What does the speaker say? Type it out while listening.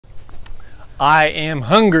I am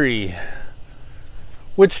hungry,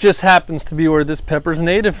 which just happens to be where this pepper's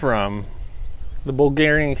native from. The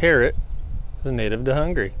Bulgarian carrot is a native to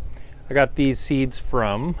Hungary. I got these seeds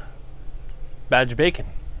from Badge Bacon,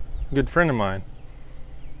 a good friend of mine.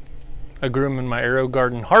 I grew them in my Aero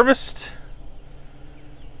Garden harvest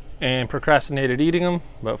and procrastinated eating them,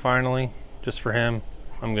 but finally, just for him,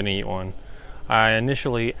 I'm gonna eat one. I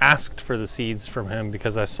initially asked for the seeds from him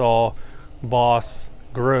because I saw Boss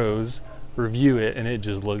Grows review it and it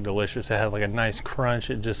just looked delicious. It had like a nice crunch.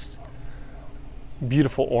 It just,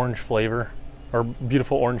 beautiful orange flavor, or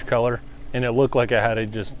beautiful orange color, and it looked like it had a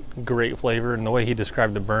just great flavor. And the way he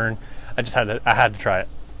described the burn, I had to try it.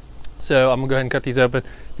 So I'm gonna go ahead and cut these open.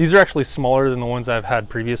 These are actually smaller than the ones I've had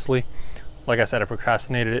previously. Like I said, I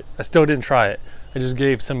procrastinated it. I still didn't try it. I just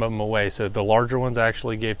gave some of them away. So the larger ones I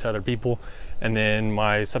actually gave to other people, and then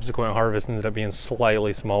my subsequent harvest ended up being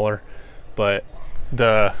slightly smaller. But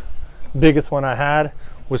the biggest one I had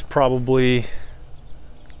was probably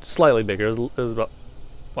slightly bigger. It was about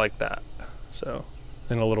like that, so,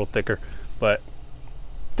 and a little thicker. But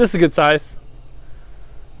this is a good size.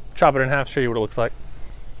 Chop it in half, show you what it looks like.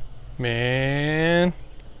 Man,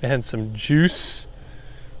 it had some juice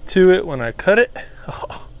to it when I cut it.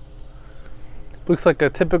 Oh, looks like a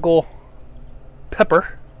typical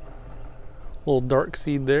pepper. Little dark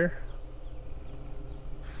seed there.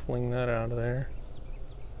 Fling that out of there.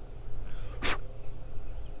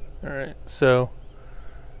 All right, so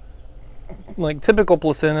like typical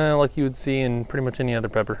placenta, like you would see in pretty much any other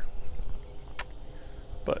pepper.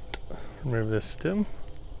 But remove this stem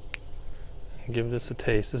and give this a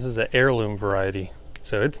taste. This is an heirloom variety,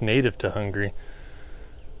 so it's native to Hungary.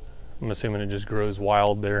 I'm assuming it just grows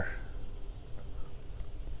wild there.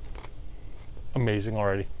 Amazing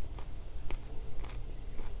already.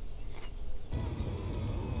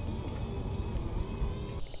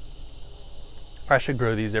 I should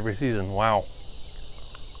grow these every season. Wow.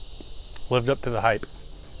 Lived up to the hype.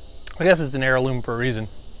 I guess it's an heirloom for a reason.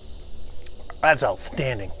 That's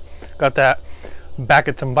outstanding. Got that back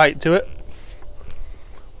at some bite to it.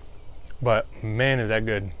 But man, is that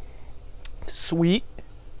good. Sweet.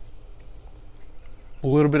 A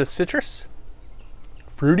little bit of citrus.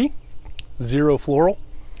 Fruity. Zero floral.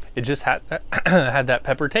 It just had that, had that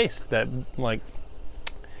pepper taste. That like,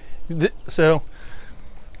 so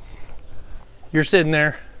you're sitting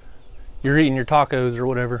there, you're eating your tacos or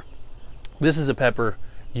whatever. This is a pepper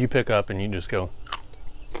you pick up and you just go,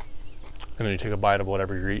 and then you take a bite of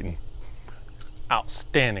whatever you're eating.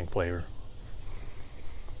 Outstanding flavor.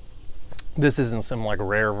 This isn't some like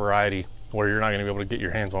rare variety where you're not gonna be able to get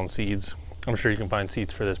your hands on seeds. I'm sure you can find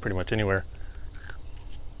seeds for this pretty much anywhere.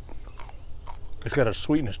 It's got a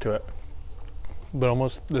sweetness to it, but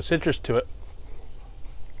almost the citrus to it.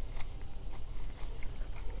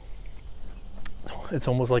 It's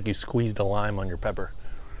almost like you squeezed a lime on your pepper.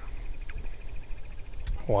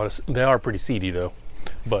 They are pretty seedy though,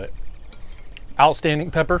 but outstanding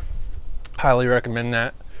pepper. Highly recommend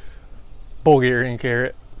that. Bulgarian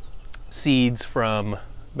carrot, seeds from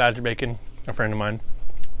Badger Bacon, a friend of mine,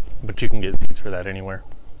 but you can get seeds for that anywhere.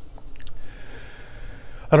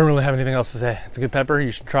 I don't really have anything else to say. It's a good pepper.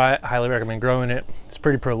 You should try it. Highly recommend growing it. It's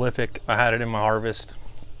pretty prolific. I had it in my harvest,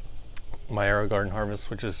 my Aero Garden harvest,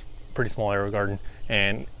 which is a pretty small Aero Garden,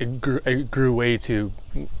 and it grew way too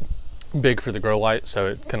big for the grow light, so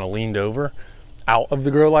it kind of leaned over out of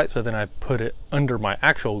the grow light. So then I put it under my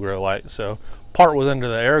actual grow light. So part was under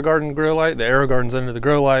the Aero Garden grow light, the Aero Garden's under the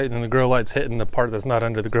grow light, and then the grow light's hitting the part that's not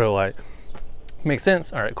under the grow light. Makes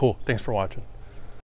sense? All right, cool. Thanks for watching.